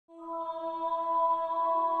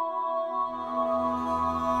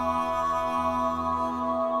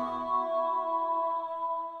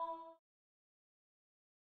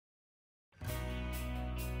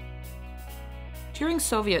During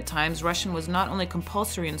Soviet times, Russian was not only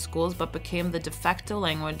compulsory in schools, but became the de facto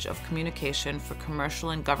language of communication for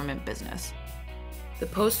commercial and government business. The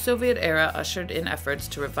post-Soviet era ushered in efforts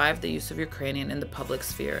to revive the use of Ukrainian in the public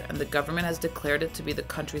sphere, and the government has declared it to be the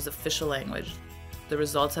country's official language. The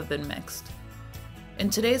results have been mixed.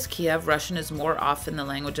 In today's Kiev, Russian is more often the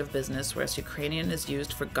language of business, whereas Ukrainian is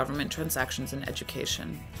used for government transactions and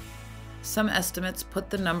education. Some estimates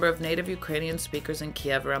put the number of native Ukrainian speakers in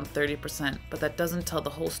Kiev around 30%, but that doesn't tell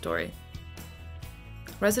the whole story.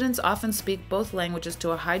 Residents often speak both languages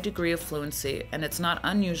to a high degree of fluency, and it's not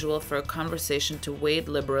unusual for a conversation to wade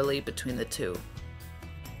liberally between the two.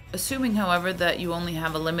 Assuming, however, that you only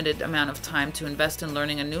have a limited amount of time to invest in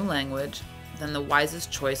learning a new language, then the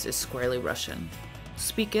wisest choice is squarely Russian.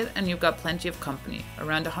 Speak it and you've got plenty of company.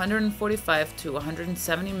 Around 145 to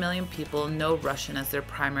 170 million people know Russian as their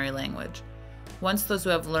primary language. Once those who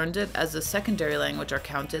have learned it as a secondary language are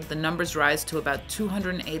counted, the numbers rise to about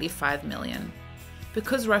 285 million.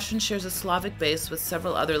 Because Russian shares a Slavic base with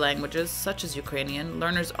several other languages, such as Ukrainian,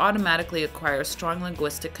 learners automatically acquire a strong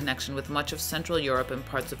linguistic connection with much of Central Europe and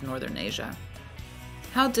parts of Northern Asia.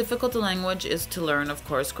 How difficult a language is to learn, of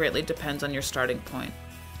course, greatly depends on your starting point.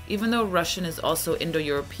 Even though Russian is also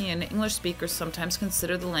Indo-European, English speakers sometimes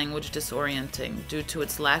consider the language disorienting due to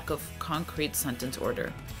its lack of concrete sentence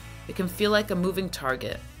order. It can feel like a moving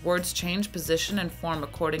target. Words change position and form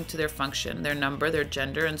according to their function, their number, their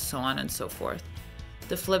gender, and so on and so forth.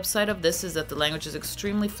 The flip side of this is that the language is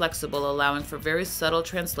extremely flexible, allowing for very subtle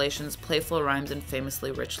translations, playful rhymes, and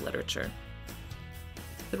famously rich literature.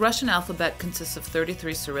 The Russian alphabet consists of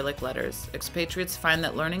 33 Cyrillic letters. Expatriates find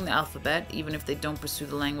that learning the alphabet, even if they don't pursue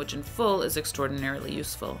the language in full, is extraordinarily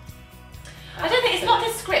useful. I don't think it's not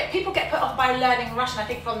the script. People get put off by learning Russian, I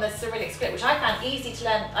think, from the Cyrillic script, which I found easy to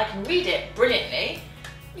learn. I can read it brilliantly.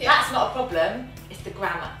 Yeah. That's not a problem. It's the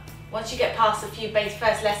grammar. Once you get past a few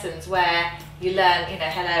first lessons where you learn,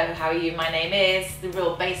 hello, how are you, my name is, the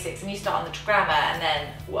real basics, and you start on the grammar, and then,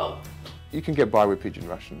 whoa. You can get by with Pidgin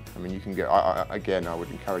Russian. I mean, you can get, again, I would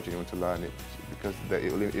encourage anyone to learn it because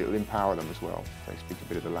it'll empower them as well. They speak a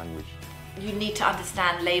bit of the language. You need to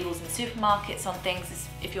understand labels in supermarkets on things.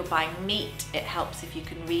 If you're buying meat, it helps if you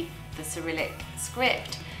can read the Cyrillic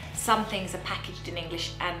script. Some things are packaged in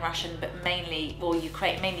English and Russian, but mainly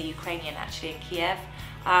Ukrainian actually in Kiev.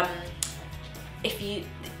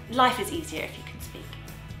 Life is easier if you can speak.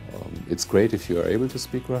 It's great if you are able to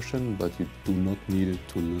speak Russian, but you do not need it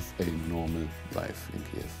to live a normal life in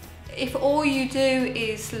Kiev. If all you do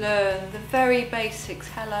is learn the very basics,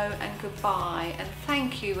 hello and goodbye and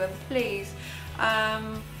thank you and please,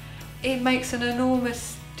 it makes an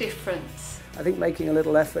enormous difference. I think making a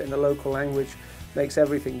little effort in the local language makes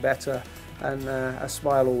everything better, and a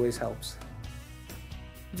smile always helps.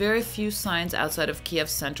 Very few signs outside of Kiev's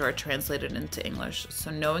center are translated into English,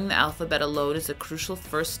 so knowing the alphabet alone is a crucial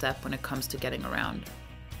first step when it comes to getting around.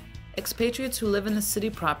 Expatriates who live in the city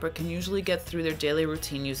proper can usually get through their daily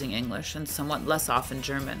routine using English, and somewhat less often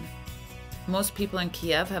German. Most people in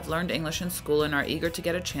Kiev have learned English in school and are eager to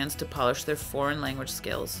get a chance to polish their foreign language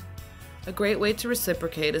skills. A great way to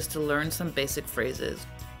reciprocate is to learn some basic phrases.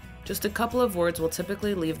 Just a couple of words will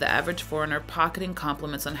typically leave the average foreigner pocketing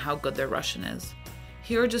compliments on how good their Russian is.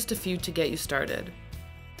 Here are just a few to get you started.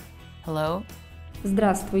 Hello.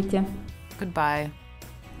 Здравствуйте. Goodbye.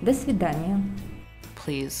 До свидания.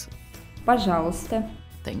 Please. Пожалуйста.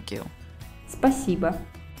 Thank you. Спасибо.